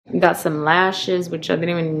Got some lashes, which I didn't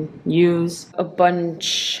even use. A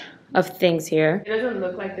bunch of things here. It doesn't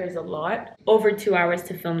look like there's a lot. Over 2 hours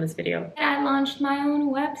to film this video. I launched my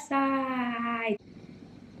own website.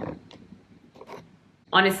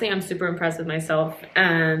 Honestly, I'm super impressed with myself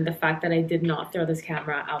and the fact that I did not throw this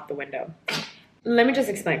camera out the window. Let me just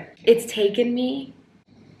explain. It's taken me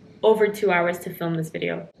over 2 hours to film this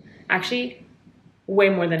video. Actually, way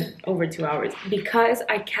more than over 2 hours because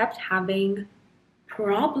I kept having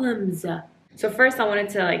problems. So first I wanted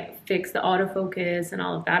to like fix the autofocus and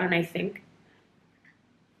all of that, and I think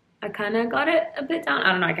I kind of got it a bit down.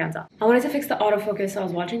 I don't know, I can't tell. I wanted to fix the autofocus, so I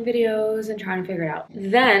was watching videos and trying to figure it out.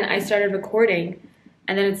 Then I started recording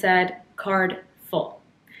and then it said card full.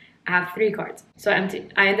 I have 3 cards. So I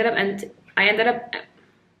ended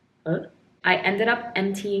up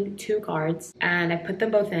emptying 2 cards and I put them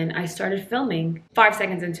both in. I started filming. 5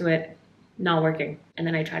 seconds into it, not working. And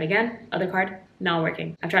then I tried again, other card, not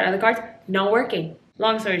working. I tried other cards, not working.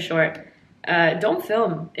 Long story short, don't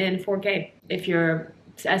film in 4K if your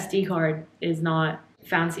SD card is not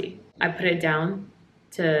fancy. I put it down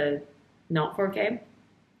to not 4K.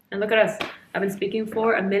 And look at us. I've been speaking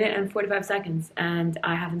for 1 minute and 45 seconds and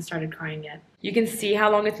I haven't started crying yet. You can see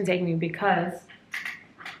how long it's been taking me because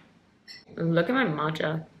look at my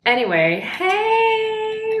matcha. Anyway,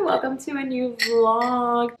 hey, welcome to a new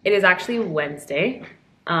vlog. It is actually Wednesday.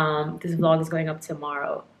 This vlog is going up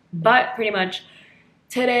tomorrow, but pretty much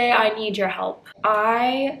today I need your help.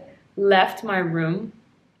 I left my room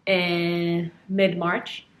in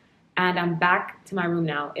mid-March and I'm back to my room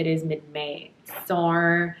now. It is mid-May.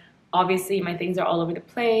 So obviously my things are all over the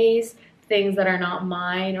place. Things that are not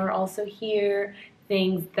mine are also here.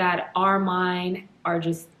 Things that are mine are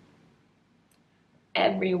just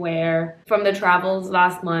everywhere. From the travels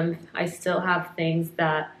last month, I still have things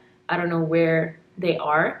that I don't know where they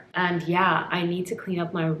are. And yeah, I need to clean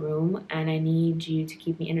up my room and I need you to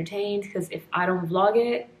keep me entertained because if I don't vlog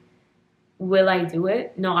it, will I do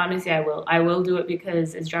it? No, honestly, I will. I will do it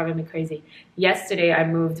because it's driving me crazy. Yesterday, I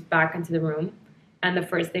moved back into the room and the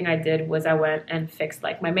first thing I did was I went and fixed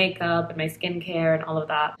like my makeup and my skincare and all of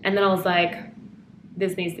that. And then I was like,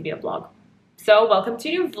 this needs to be a vlog. So welcome to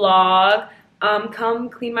your vlog. Come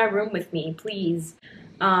clean my room with me, please.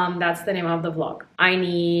 That's the name of the vlog. I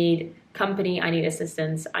need company, I need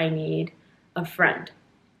assistance, I need a friend,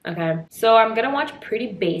 okay? So I'm gonna watch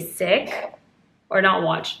Pretty Basic, or not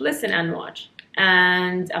watch, listen and watch.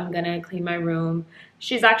 And I'm gonna clean my room.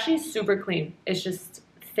 She's actually super clean. It's just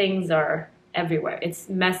things are everywhere. It's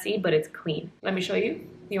messy, but it's clean. Let me show you.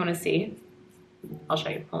 You wanna see? I'll show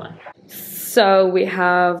you, hold on. So we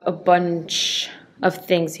have a bunch of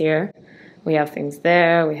things here. We have things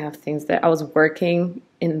there, we have things there. I was working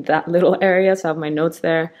in that little area, so I have my notes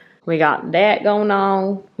there. We got that going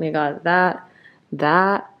on. We got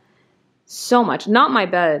that. So much. Not my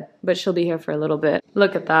bed, but she'll be here for a little bit.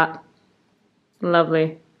 Look at that.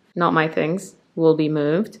 Lovely. Not my things. Will be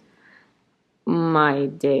moved. My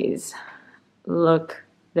days. Look,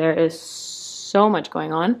 there is so much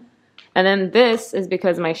going on. And then this is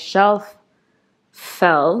because my shelf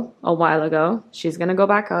fell a while ago. She's gonna go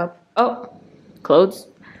back up. Oh, clothes.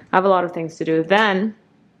 I have a lot of things to do. Then,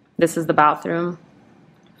 this is the bathroom.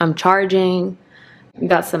 I'm charging.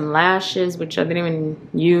 Got some lashes, which I didn't even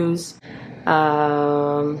use.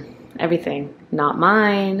 Everything. Not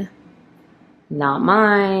mine. Not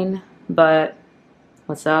mine. But,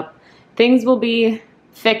 what's up? Things will be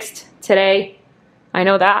fixed today. I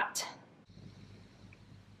know that.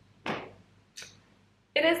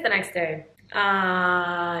 It is the next day.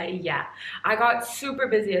 Yeah, I got super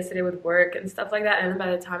busy yesterday with work and stuff like that, and then by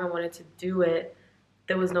the time I wanted to do it,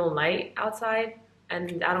 there was no light outside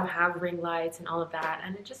and I don't have ring lights and all of that,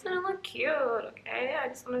 and it just didn't look cute. Okay, I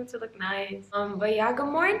just wanted it to look nice. But yeah, good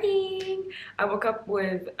morning. I woke up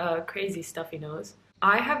with a crazy stuffy nose.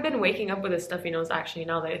 I have been waking up with a stuffy nose actually,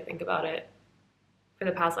 now that I think about it, for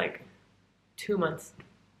the past like 2 months.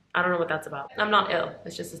 I don't know what that's about. I'm not ill,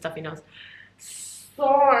 it's just a stuffy nose. So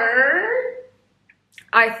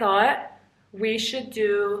I thought we should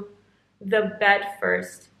do the bed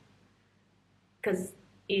first, because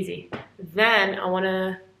easy. Then I want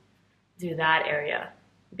to do that area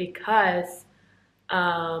because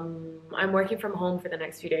I'm working from home for the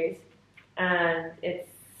next few days and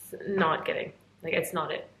it's not getting, like it's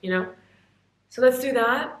not it, you know? So let's do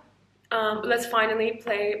that. Let's finally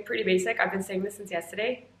play Pretty Basic. I've been saying this since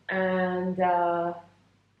yesterday and yeah,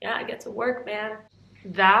 I get to work, man.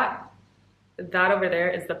 That over there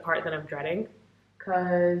is the part that I'm dreading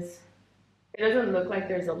because it doesn't look like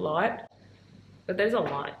there's a lot, but there's a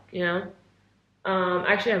lot, you know?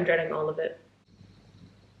 Actually, I'm dreading all of it.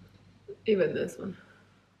 Even this one.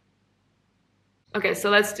 Okay, so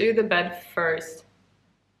let's do the bed first.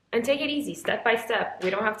 And take it easy, step by step. We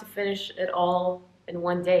don't have to finish it all in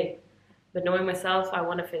one day. But knowing myself, I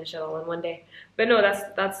want to finish it all in one day. But no,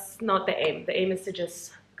 that's not the aim. The aim is to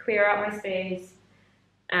just clear out my space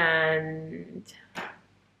and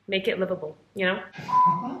make it livable, you know? The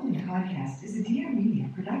following podcast is a DR Media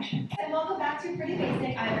production. And welcome back to Pretty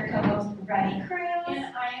Basic. I'm your co-host, Reddy Cruz. And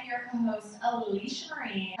I am your co-host, Alicia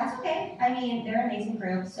Marie. That's okay. I mean, they're an amazing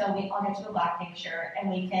group, so we all get you a Blackpink shirt, and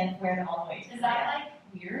we can wear them all the way to Is that,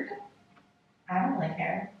 like, weird? I don't really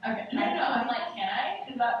care. Okay. No, I'm like, can I?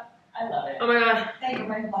 Is that, I love it. Oh my god. That you're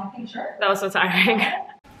wearing a Blackpink shirt? That was so tiring.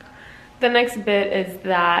 The next bit is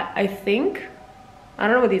that I think, I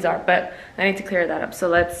don't know what these are, but I need to clear that up. So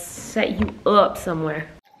let's set you up somewhere.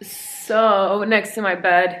 So next to my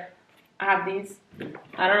bed, I have these.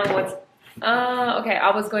 I don't know what's, okay,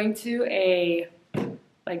 I was going to a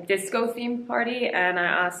like disco themed party and I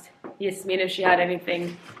asked Yasmin if she had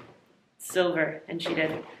anything silver and she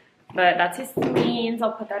did. But that's Yasmin's,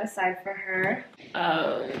 I'll put that aside for her.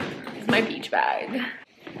 It's my beach bag.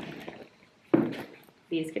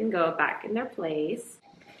 These can go back in their place.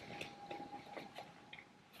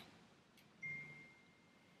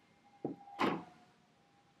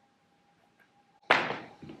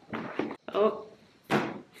 Oh,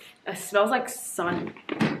 it smells like sun.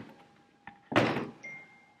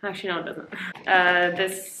 Actually, no, it doesn't.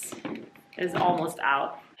 This is almost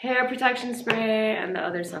out. Hair protection spray and the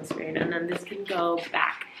other sunscreen, and then this can go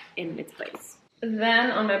back in its place.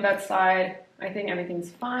 Then on my bedside, I think everything's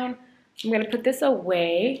fine. I'm gonna put this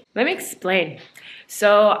away. Let me explain.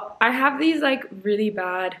 So I have these like really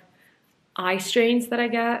bad eye strains that I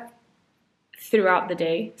get throughout the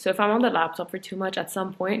day. So if I'm on the laptop for too much, at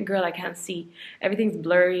some point, girl, I can't see. Everything's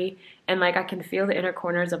blurry and like I can feel the inner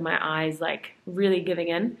corners of my eyes like really giving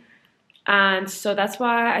in. And so that's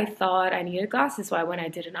why I thought I needed glasses. So when I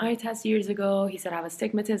did an eye test years ago, he said I have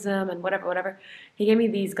astigmatism and whatever. He gave me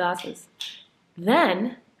these glasses.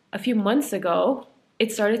 Then a few months ago,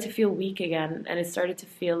 it started to feel weak again and it started to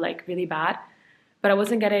feel like really bad. But I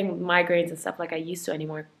wasn't getting migraines and stuff like I used to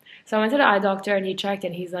anymore. So I went to the eye doctor and he checked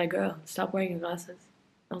and he's like, girl, stop wearing your glasses.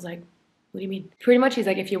 I was like, what do you mean? Pretty much he's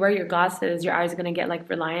like, if you wear your glasses, your eyes are gonna get like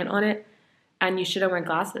reliant on it and you shouldn't wear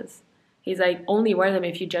glasses. He's like, only wear them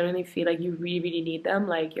if you genuinely feel like you really need them,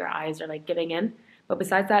 like your eyes are like giving in. But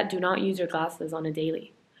besides that, do not use your glasses on a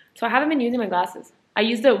daily. So I haven't been using my glasses. I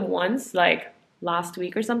used it once, like last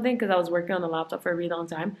week or something, because I was working on the laptop for a really long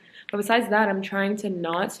time. But besides that, I'm trying to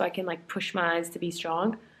not so I can like push my eyes to be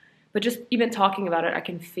strong. But just even talking about it, I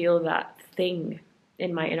can feel that thing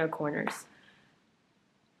in my inner corners.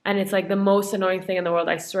 And it's like the most annoying thing in the world,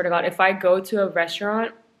 I swear to God. If I go to a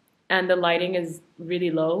restaurant and the lighting is really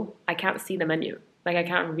low, I can't see the menu. Like I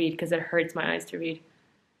can't read because it hurts my eyes to read.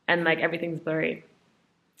 And like everything's blurry.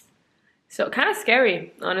 So kind of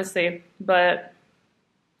scary, honestly. But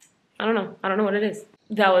I don't know. I don't know what it is.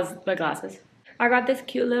 That was the glasses. I got this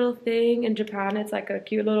cute little thing in Japan. It's like a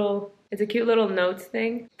cute little notes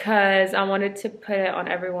thing. Because I wanted to put it on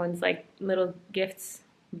everyone's like little gifts.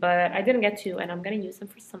 But I didn't get to and I'm going to use them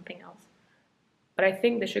for something else. But I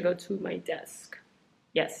think they should go to my desk.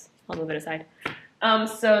 Yes. I'll move it aside.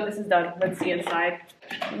 So this is done. Let's see inside.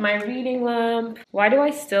 My reading lamp. Why do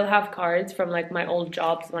I still have cards from like my old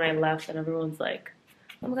jobs when I left and everyone's like,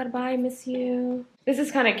 oh my god, bye, miss you. This is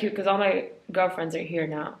kind of cute because all my girlfriends are here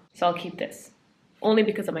now. So I'll keep this. Only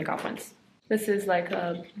because of my girlfriends. This is like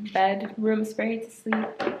a bedroom spray to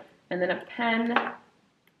sleep. And then a pen.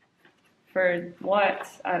 For what?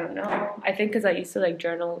 I don't know. I think because I used to like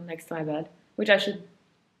journal next to my bed. Which I should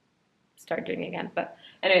start doing again. But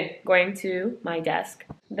anyway, going to my desk.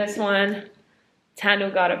 This one,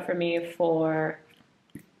 Tanu got it for me for,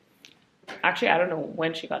 actually, I don't know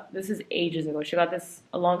when she got, this is ages ago. She got this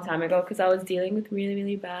a long time ago because I was dealing with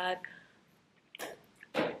really bad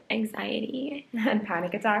anxiety and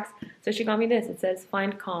panic attacks. So she got me this. It says,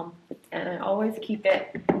 find calm. And I always keep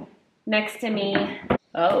it next to me.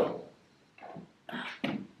 Oh.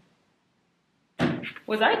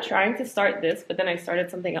 Was I trying to start this, but then I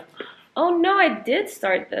started something else? Oh no, I did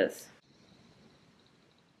start this.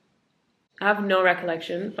 I have no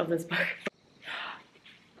recollection of this book.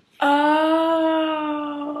 Oh,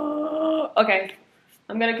 okay.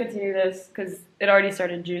 I'm gonna continue this because it already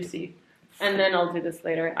started juicy. And then I'll do this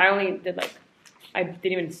later. I only did like, I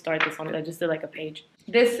didn't even start this on it. I just did like a page.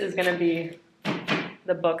 This is gonna be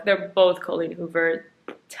the book. They're both Colleen Hoover.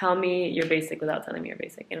 Tell me you're basic without telling me you're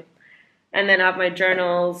basic, you know. And then I have my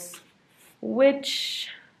journals, which,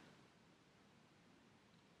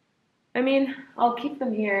 I mean, I'll keep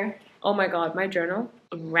them here. Oh my god, my journal,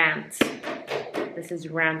 rant. This is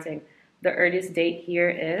ranting. The earliest date here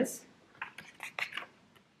is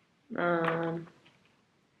 15th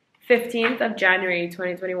of January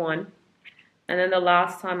 2021. And then the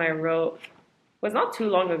last time I wrote was not too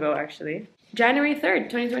long ago, actually. January 3rd,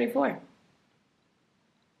 2024.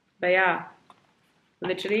 But yeah,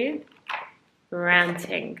 literally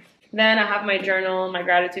ranting. Then I have my journal, my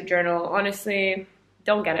gratitude journal. Honestly,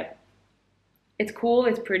 don't get it. It's cool,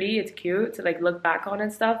 it's pretty, it's cute to like look back on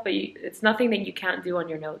and stuff, but it's nothing that you can't do on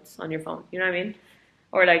your notes on your phone. You know what I mean?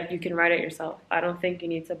 Or like you can write it yourself. I don't think you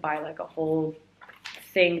need to buy like a whole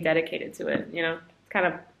thing dedicated to it, you know? It's kind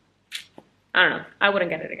of, I don't know. I wouldn't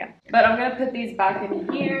get it again. But I'm gonna put these back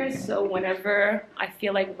in here so whenever I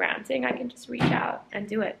feel like ranting, I can just reach out and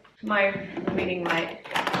do it. My reading light.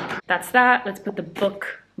 That's that. Let's put the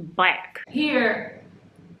book back. Here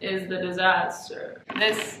is the disaster.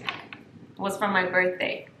 This was from my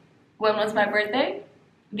birthday. When was my birthday?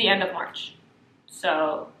 The end of March.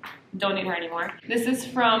 So don't need her anymore. This is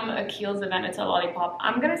from Akil's event. It's a lollipop.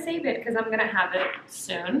 I'm gonna save it because I'm gonna have it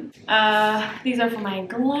soon. These are for my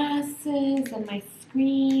glasses and my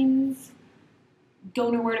screens.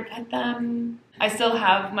 Don't know where to put them. I still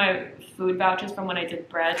have my food vouchers from when I did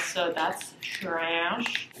bread, so that's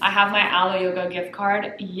trash. I have my Alo Yoga gift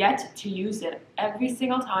card, yet to use it. Every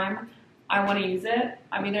single time I want to use it,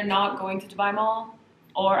 I'm either not going to Dubai Mall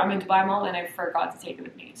or I'm in Dubai Mall and I forgot to take it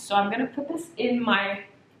with me. So I'm gonna put this in my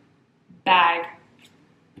bag.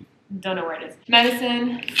 Don't know where it is.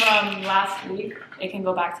 Medicine from last week. It can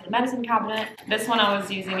go back to the medicine cabinet. This one I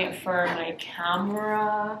was using it for my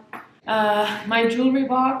camera. My jewelry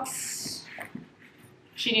box.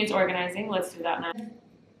 She needs organizing. Let's do that now.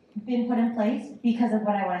 Been put in place because of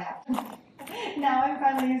what I want to have. Now I'm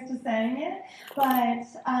finally used to saying it, but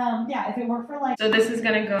yeah, if it worked for like. So this is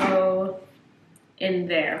gonna go in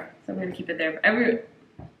there. So I'm gonna keep it there.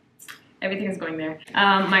 Everything is going there.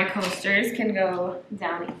 My coasters can go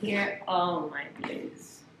down here. Oh my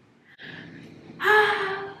days.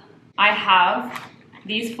 I have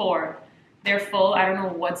these 4. They're full. I don't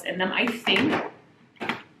know what's in them. I think.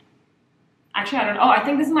 Actually, I don't know. Oh, I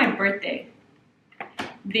think this is my birthday.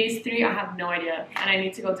 These 3, I have no idea. And I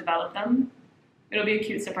need to go develop them. It'll be a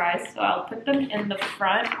cute surprise. So I'll put them in the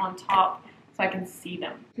front on top so I can see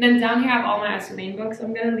them. And then down here I have all my Asylene books.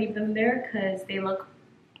 I'm going to leave them there because they look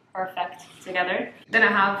perfect together. Then I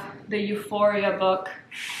have the Euphoria book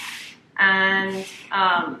and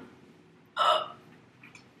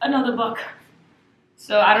another book.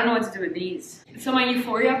 So I don't know what to do with these. So my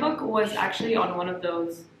Euphoria book was actually on one of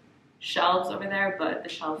those shelves over there, but the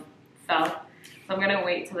shelf fell. So I'm gonna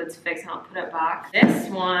wait till it's fixed and I'll put it back. This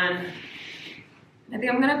one, I think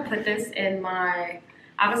I'm gonna put this in my,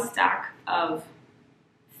 I have a stack of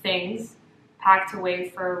things packed away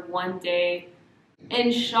for one day.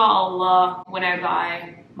 Inshallah, when I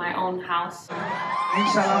buy my own house.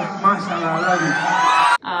 Inshallah, mashallah, I love you.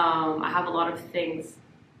 I have a lot of things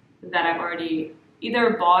that I've already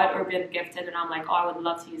either bought or been gifted, and I'm like, oh, I would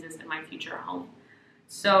love to use this in my future home.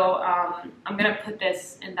 So I'm gonna put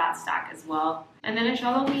this in that stack as well. And then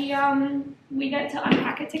inshallah, we get to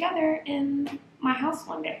unpack it together in my house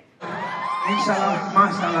one day. Inshallah,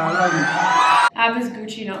 mashallah, I love you. I have this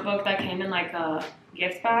Gucci notebook that came in like a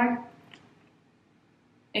gift bag.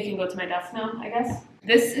 It can go to my desk now, I guess.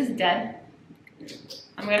 This is dead.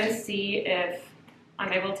 I'm gonna see if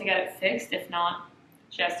I'm able to get it fixed. If not,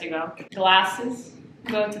 she has to go. Glasses,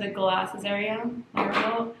 go to the glasses area. There we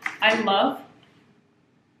go. I love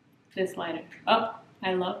this lighter. Oh,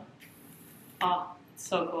 I love. Oh, it's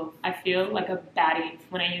so cool. I feel like a baddie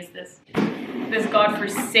when I use this. This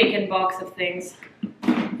godforsaken box of things.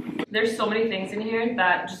 There's so many things in here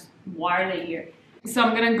that just, why are they here? So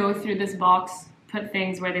I'm gonna go through this box, put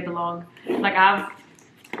things where they belong. Like I have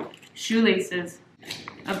shoelaces,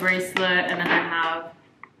 a bracelet, and then I have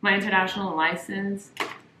my international license,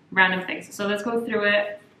 random things. So let's go through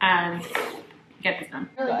it and get this done.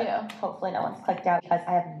 Really do. Hopefully no one's clicked out because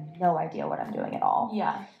I have no idea what I'm doing at all.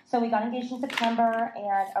 Yeah. So we got engaged in September,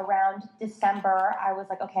 and around December, I was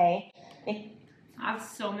like, okay. I have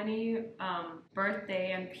so many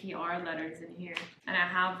birthday and PR letters in here. And I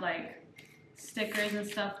have like stickers and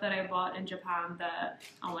stuff that I bought in Japan that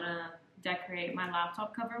I want to decorate my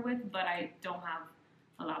laptop cover with, but I don't have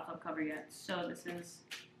a laptop cover yet. So this is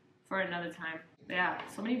for another time. But yeah,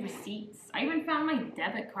 so many receipts. I even found my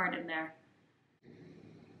debit card in there.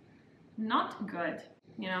 Not good,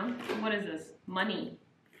 you know? What is this? Money.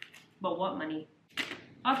 But what money?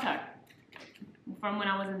 Okay. From when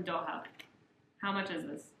I was in Doha. How much is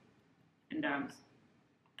this in dirhams?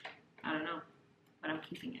 I don't know, but I'm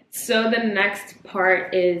keeping it. So the next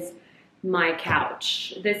part is my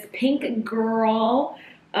couch. This pink girl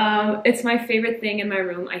It's my favorite thing in my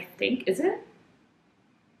room, I think. Is it?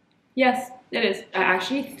 Yes, it is. I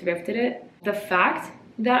actually thrifted it. The fact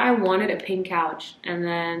that I wanted a pink couch and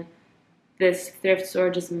then this thrift store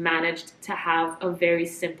just managed to have a very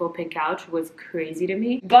simple pink couch was crazy to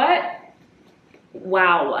me. But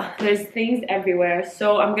wow, there's things everywhere.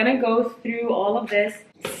 So I'm gonna go through all of this,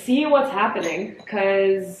 see what's happening,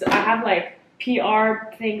 because I have like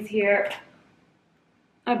PR things here.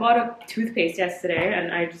 I bought a toothpaste yesterday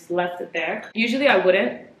and I just left it there. Usually I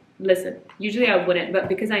wouldn't. Listen, usually I wouldn't, but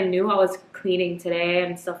because I knew I was cleaning today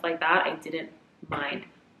and stuff like that, I didn't mind.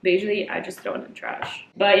 But usually I just throw it in the trash.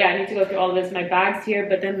 But yeah, I need to go through all of this. My bag's here,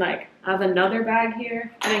 but then like I have another bag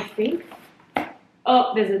here, and I think,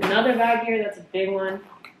 oh, there's another bag here. That's a big one.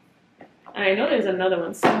 And I know there's another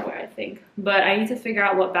one somewhere, I think. But I need to figure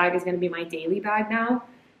out what bag is going to be my daily bag now,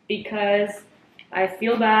 because I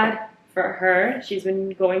feel bad for her. She's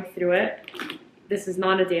been going through it. This is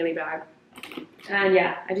not a daily bag. And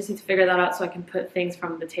yeah, I just need to figure that out so I can put things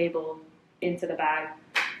from the table into the bag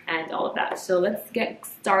and all of that. So let's get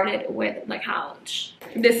started with my couch.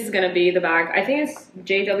 This is gonna be the bag. I think it's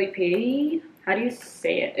JWP. How do you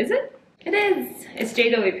say it? Is it? It is. It's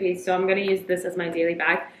JWP, so I'm gonna use this as my daily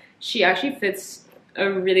bag. She actually fits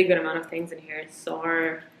a really good amount of things in here.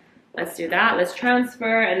 So let's do that. Let's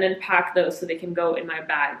transfer and then pack those so they can go in my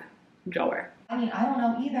bag drawer. I mean, I don't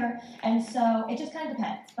know either, and so it just kind of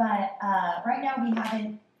depends. But right now we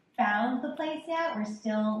haven't found the place yet. We're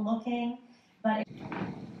still looking, but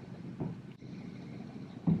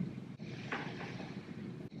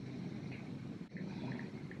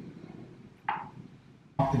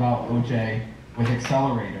talked about OJ with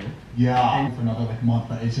Accelerator. Yeah, and for another like month,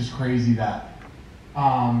 but it's just crazy that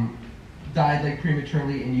died like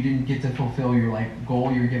prematurely and you didn't get to fulfill your like goal.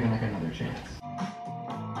 You're given like another chance.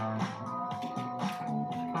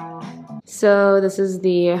 So this is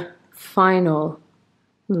the final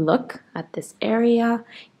look at this area.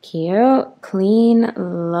 Cute, clean,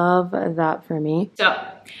 love that for me. So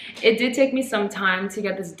it did take me some time to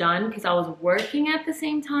get this done because I was working at the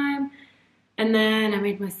same time. And then I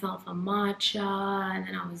made myself a matcha, and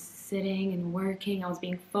then I was sitting and working. I was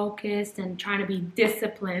being focused and trying to be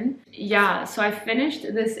disciplined. Yeah, so I finished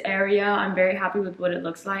this area. I'm very happy with what it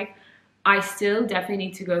looks like. I still definitely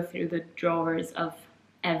need to go through the drawers of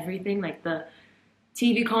everything, like the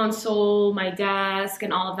TV console, my desk,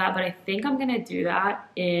 and all of that, but I think I'm gonna do that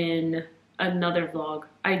in another vlog.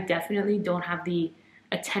 I definitely don't have the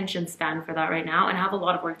attention span for that right now, and I have a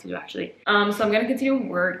lot of work to do actually. So I'm gonna continue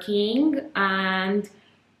working, and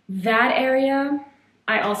that area,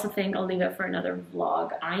 I also think I'll leave it for another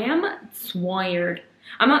vlog. I am tired.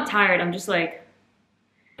 I'm not tired, I'm just like,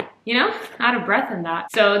 you know, out of breath in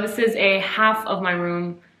that. So this is a half of my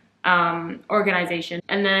room organization,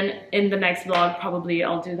 and then in the next vlog probably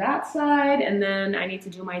I'll do that side, and then I need to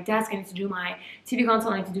do my desk, I need to do my TV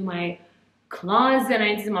console, I need to do my closet, I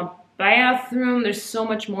need to do my bathroom. There's so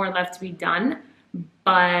much more left to be done,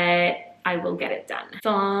 but I will get it done.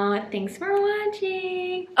 So thanks for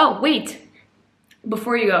watching. Oh wait,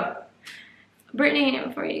 before you go, Brittany,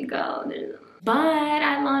 before you go, but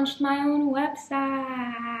I launched my own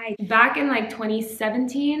website back in like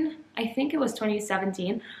 2017. I think it was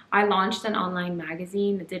 2017. I launched an online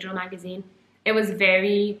magazine, a digital magazine. It was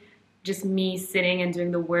very just me sitting and doing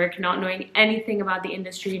the work, not knowing anything about the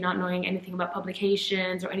industry, not knowing anything about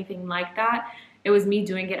publications or anything like that. It was me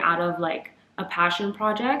doing it out of like a passion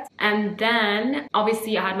project. And then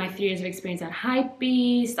obviously I had my 3 years of experience at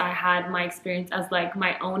Hypebeast. I had my experience as like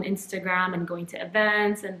my own Instagram and going to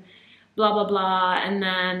events and blah blah blah. And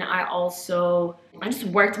then I just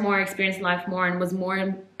worked more, experienced life more, and was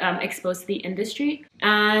more exposed to the industry.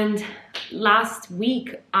 And last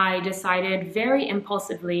week I decided very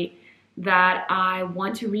impulsively that I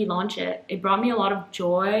want to relaunch it. It brought me a lot of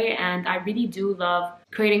joy, and I really do love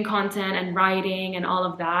creating content and writing and all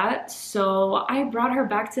of that. So I brought her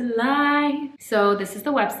back to life. So this is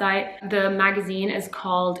the website. The magazine is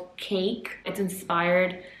called Cake. It's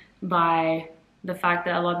inspired by the fact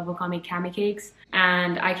that a lot of people call me Cami Cakes,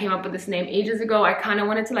 and I came up with this name ages ago. I kind of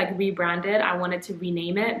wanted to like rebrand it. I wanted to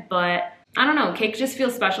rename it, but I don't know, cake just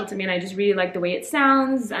feels special to me, and I just really like the way it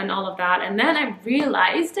sounds and all of that. And then I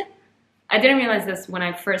realized, I didn't realize this when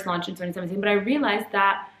I first launched in 2017, but I realized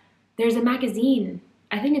that there's a magazine,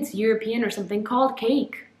 I think it's European or something, called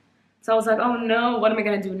Cake. So I was like, oh no, what am I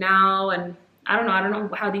gonna do now? And I don't know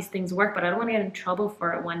how these things work, but I don't want to get in trouble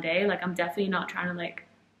for it one day. Like I'm definitely not trying to like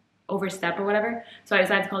overstep or whatever. So I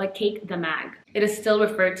decided to call it Cake the Mag. It is still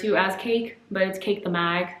referred to as Cake, but it's Cake the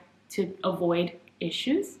Mag to avoid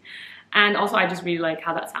issues. And also I just really like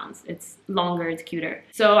how that sounds. It's longer, it's cuter.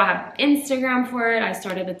 So I have Instagram for it. I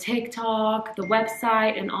started the TikTok, the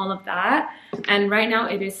website, and all of that. And right now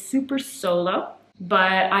it is super solo,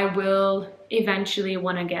 but I will eventually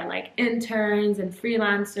want to get like interns and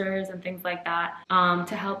freelancers and things like that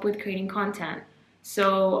to help with creating content.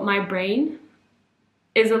 So my brain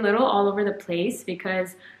is a little all over the place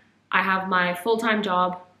because I have my full-time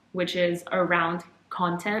job, which is around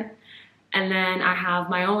content. And then I have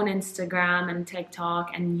my own Instagram and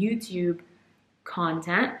TikTok and YouTube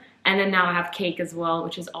content. And then now I have Cake as well,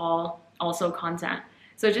 which is also content.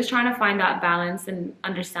 So just trying to find that balance and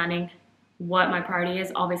understanding what my priority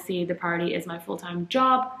is. Obviously, the priority is my full-time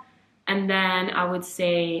job. And then I would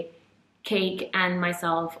say Cake and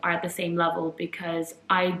myself are at the same level because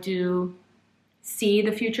I do see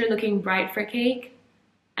the future looking bright for Cake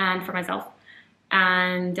and for myself.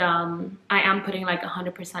 And I am putting like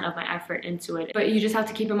 100% of my effort into it. But you just have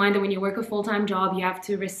to keep in mind that when you work a full-time job, you have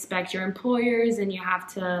to respect your employers and you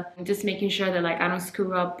have to just making sure that like I don't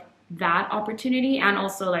screw up that opportunity. And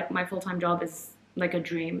also like my full-time job is like a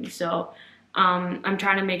dream. So I'm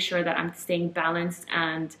trying to make sure that I'm staying balanced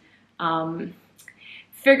and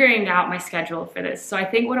figuring out my schedule for this. So I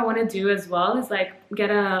think what I want to do as well is like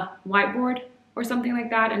get a whiteboard or something like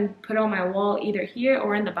that and put it on my wall either here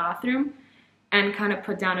or in the bathroom, and kind of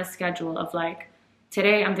put down a schedule of like,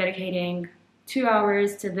 today I'm dedicating 2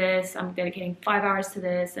 hours to this, I'm dedicating 5 hours to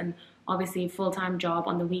this, and obviously full-time job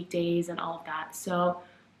on the weekdays and all of that. So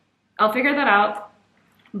I'll figure that out,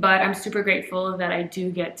 but I'm super grateful that I do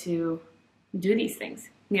get to do these things,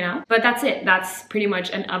 you know? But that's it. That's pretty much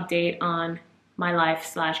an update on my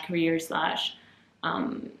life / career /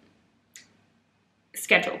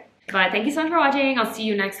 schedule. But thank you so much for watching. I'll see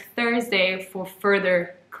you next Thursday for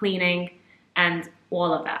further cleaning and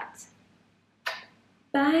all of that.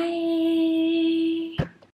 Bye.